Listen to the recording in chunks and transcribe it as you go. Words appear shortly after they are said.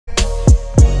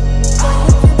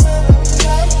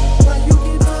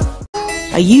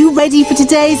Are you ready for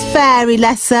today's fairy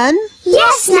lesson?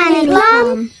 Yes, Nanny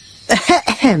Plum.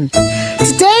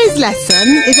 Today's lesson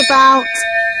is about...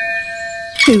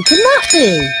 Who can that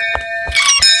be?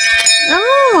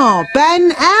 Ah,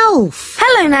 Ben Elf.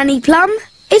 Hello, Nanny Plum.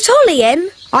 Is Holly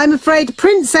in? I'm afraid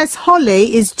Princess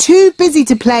Holly is too busy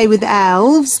to play with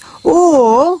elves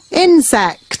or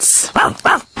insects.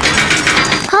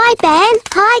 Hi, Ben.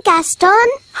 Hi, Gaston.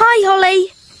 Hi,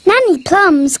 Holly. Nanny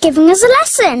Plum's giving us a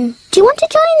lesson. Do you want to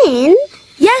join in?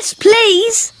 Yes,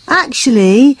 please.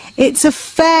 Actually, it's a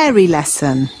fairy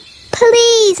lesson.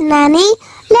 Please, Nanny,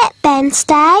 let Ben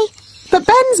stay. But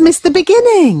Ben's missed the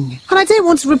beginning, and I don't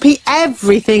want to repeat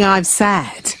everything I've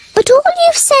said. But all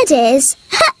you've said is,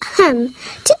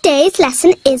 today's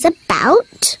lesson is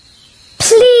about...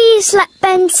 Please let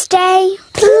Ben stay.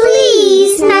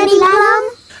 Please, Nanny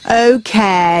Plum.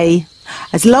 OK.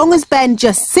 As long as Ben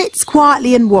just sits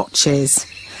quietly and watches.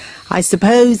 I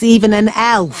suppose even an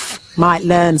elf might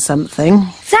learn something.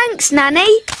 Thanks, Nanny.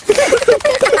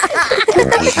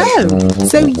 Oh,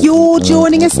 so you're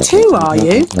joining us too, are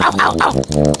you?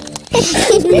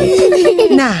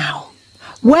 Now,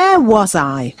 where was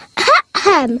I?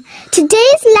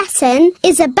 Today's lesson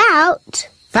is about...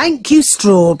 Thank you,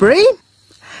 Strawberry.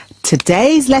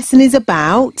 Today's lesson is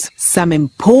about some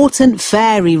important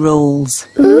fairy rules.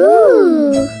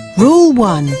 Ooh. Rule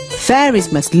 1.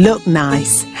 Fairies must look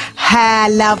nice.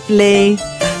 Hair lovely.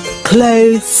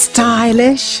 Clothes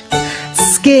stylish.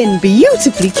 Skin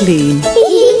beautifully clean.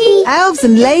 Elves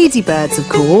and ladybirds, of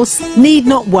course, need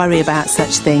not worry about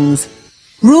such things.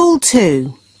 Rule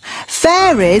 2.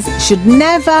 Fairies should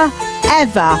never,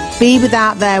 ever be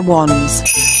without their wands.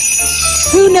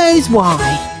 Who knows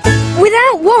why?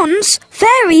 Without wands,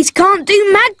 fairies can't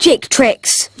do magic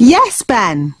tricks. Yes,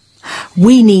 Ben.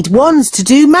 We need wands to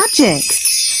do magic.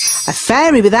 A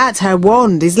fairy without her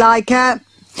wand is like a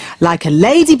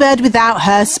ladybird without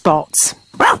her spots.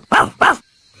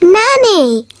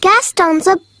 Nanny, Gaston's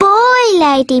a boy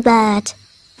ladybird.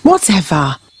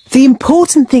 Whatever. The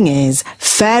important thing is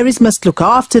fairies must look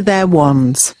after their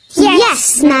wands.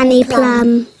 Yes, Nanny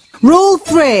Plum. Rule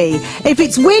 3. If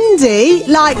it's windy,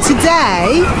 like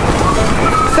today,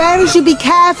 fairies should be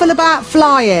careful about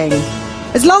flying.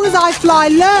 As long as I fly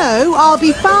low, I'll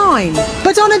be fine.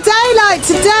 But on a day like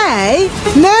today,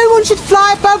 no one should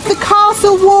fly above the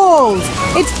castle walls.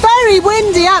 It's very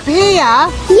windy up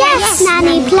here. Yes,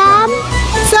 Nanny Plum.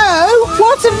 So,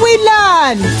 what have we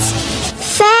learned?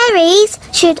 Fairies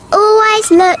should always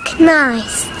look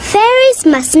nice. Fairies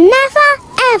must never,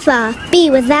 ever be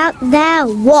without their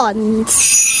wands.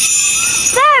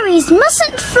 Fairies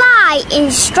mustn't fly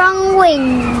in strong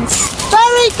winds.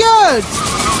 Very good.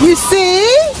 You see?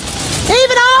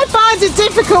 Even I find it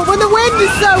difficult when the wind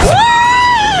is so...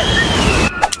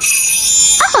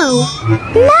 Oh,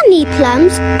 Nanny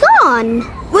Plum's gone.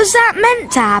 Was that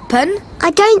meant to happen?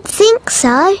 I don't think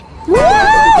so.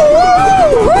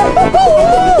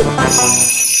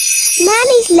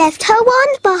 Nanny's left her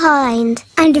wand behind.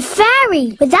 And a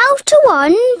fairy without a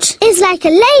wand is like a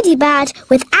ladybird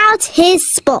without his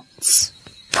spots.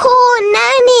 Poor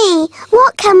Nanny!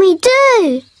 What can we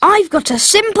do? I've got a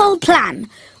simple plan.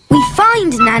 We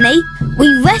find Nanny,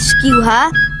 we rescue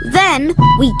her, then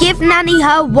we give Nanny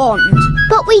her wand.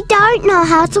 But we don't know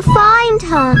how to find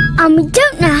her. And we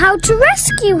don't know how to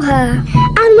rescue her.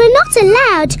 And we're not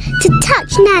allowed to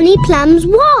touch Nanny Plum's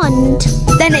wand.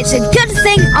 Then it's a good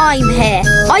thing I'm here.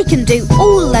 I can do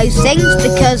all those things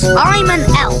because I'm an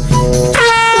elf.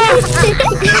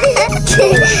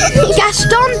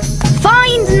 Gaston,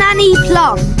 find Nanny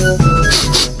Plum.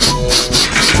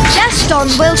 Gaston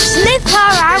will sniff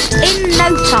her out in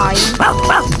no time.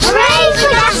 Hooray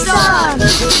for Gaston!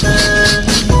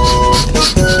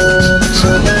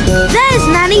 There's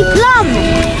Nanny Plum.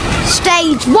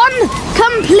 Stage 1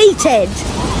 completed.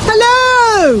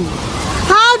 Hello!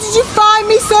 How did you find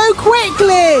me so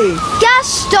quickly?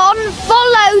 Gaston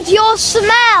followed your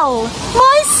smell.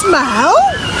 My smell?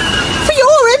 For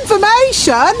your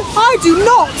information, I do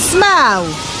not smell.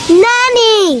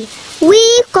 Nanny,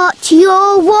 we've got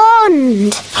your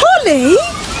wand. Holly,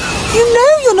 you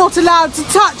know you're not allowed to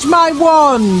touch my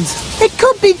wand. It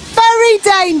could be very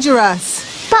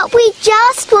dangerous. But we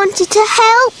just wanted to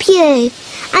help you.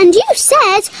 And you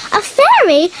said a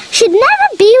fairy should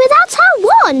never be without her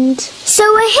wand. So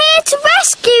we're here to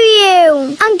rescue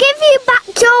you and give you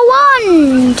back your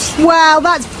wand. Well,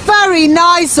 that's very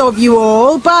nice of you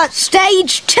all, but...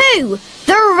 Stage 2,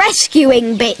 the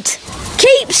rescuing bit.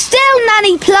 Keep still,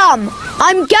 Nanny Plum.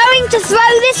 I'm going to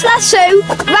throw this lasso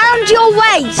round your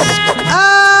waist.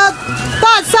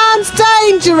 That sounds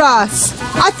dangerous.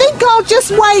 I think I'll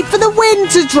just wait for the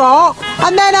wind to drop.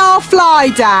 and then I'll fly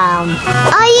down.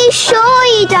 Are you sure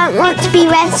you don't want to be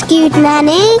rescued,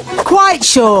 Nanny? Quite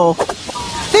sure.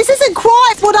 This isn't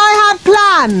quite what I had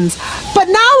planned, but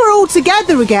now we're all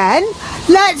together again.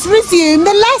 Let's resume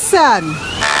the lesson.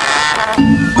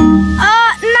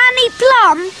 Nanny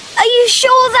Plum, are you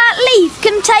sure that leaf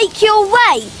can take your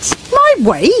weight? My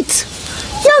weight?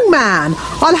 Young man,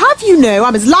 I'll have you know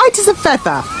I'm as light as a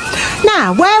feather.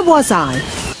 Now, where was I?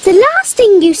 The last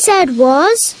thing you said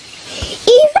was,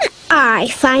 even I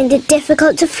find it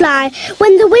difficult to fly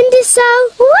when the wind is so...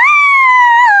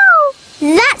 Wow!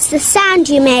 That's the sound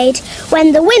you made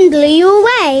when the wind blew you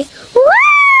away.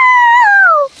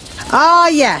 Wow! Ah,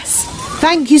 yes.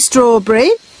 Thank you,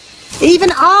 Strawberry.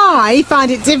 Even I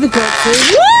find it difficult to...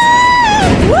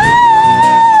 Woo! Woo!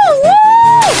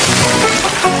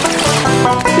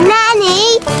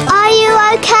 Nanny, are you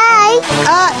okay?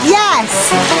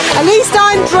 Yes. At least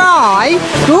I'm dry.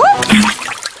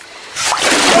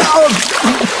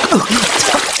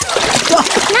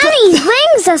 Nanny's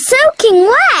wings are soaking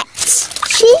wet.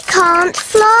 She can't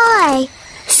fly,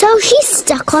 so she's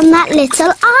stuck on that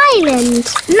little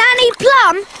island. Nanny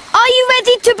Plum, are you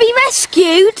ready to be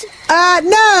rescued?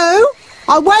 No.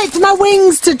 I'll wait for my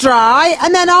wings to dry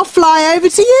and then I'll fly over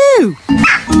to you.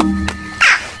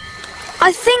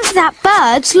 I think that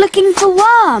bird's looking for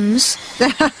worms.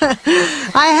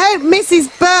 I hope Mrs.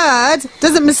 Bird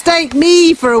doesn't mistake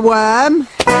me for a worm.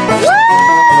 Woo!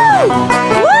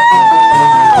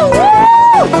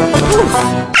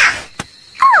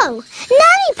 Oh,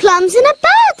 Nanny Plum's in a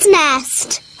bird's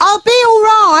nest. I'll be all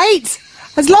right,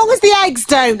 as long as the eggs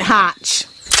don't hatch.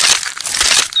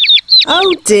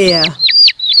 Oh dear.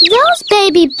 Those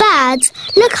baby birds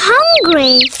look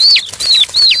hungry.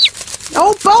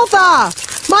 Oh bother!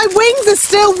 My wings are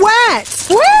still wet.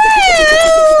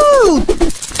 Woo!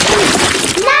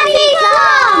 Nanny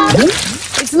Plum!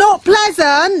 It's not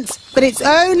pleasant, but it's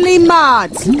only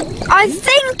mud. I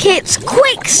think it's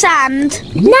quicksand.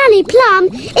 Nanny Plum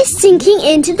is sinking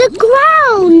into the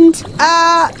ground.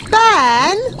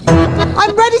 Ben?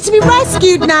 I'm ready to be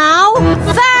rescued now.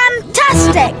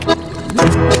 Fantastic!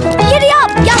 Giddy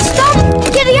up, Gaston!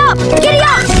 Giddy up! Giddy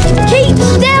up! Keep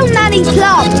still, Nanny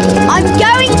Plum. I'm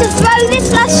going to throw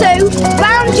this lasso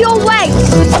round your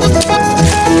waist.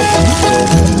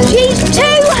 She's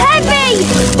too heavy!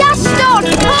 Gaston,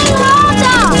 pull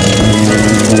harder!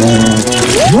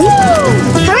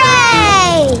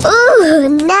 Hooray! Ooh,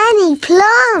 Nanny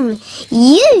Plum,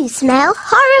 you smell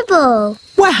horrible.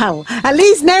 Well, at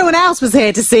least no one else was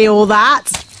here to see all that.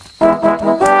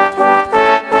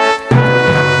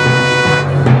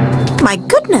 My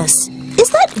goodness, is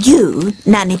that you,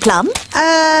 Nanny Plum?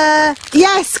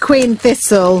 Yes, Queen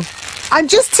Thistle. I'm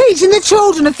just teaching the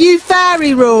children a few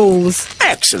fairy rules.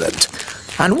 Excellent.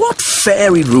 And what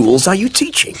fairy rules are you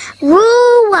teaching?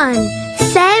 Rule 1.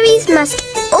 Fairies must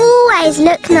always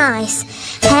look nice.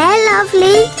 Hair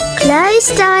lovely, clothes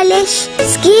stylish,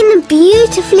 skin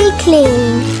beautifully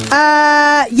clean.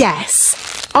 Yes.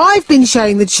 I've been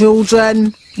showing the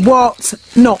children what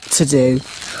not to do.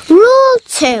 Rule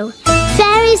 2.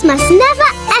 Fairies must never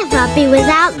ever be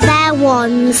without their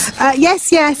wands. Yes,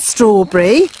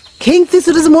 Strawberry. King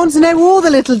Thistle doesn't want to know all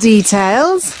the little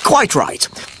details. Quite right.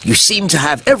 You seem to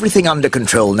have everything under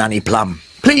control, Nanny Plum.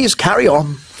 Please carry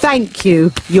on. Thank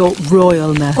you, Your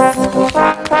Royalness.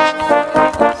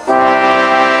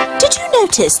 Did you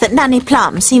notice that Nanny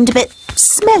Plum seemed a bit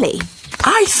smelly?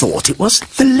 I thought it was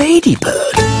the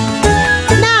ladybird.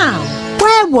 Now,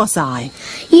 where was I?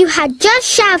 You had just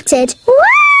shouted, "Wow!"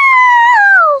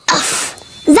 Uff.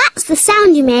 That's the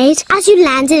sound you made as you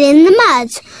landed in the mud.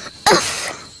 Uff.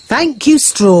 Thank you,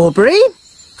 Strawberry.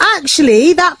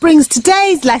 Actually, that brings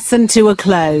today's lesson to a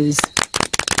close.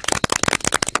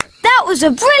 That was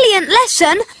a brilliant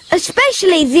lesson,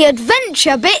 especially the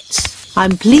adventure bits.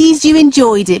 I'm pleased you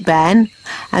enjoyed it, Ben,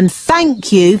 and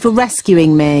thank you for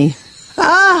rescuing me.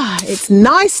 It's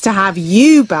nice to have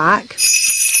you back.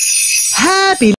 Herbie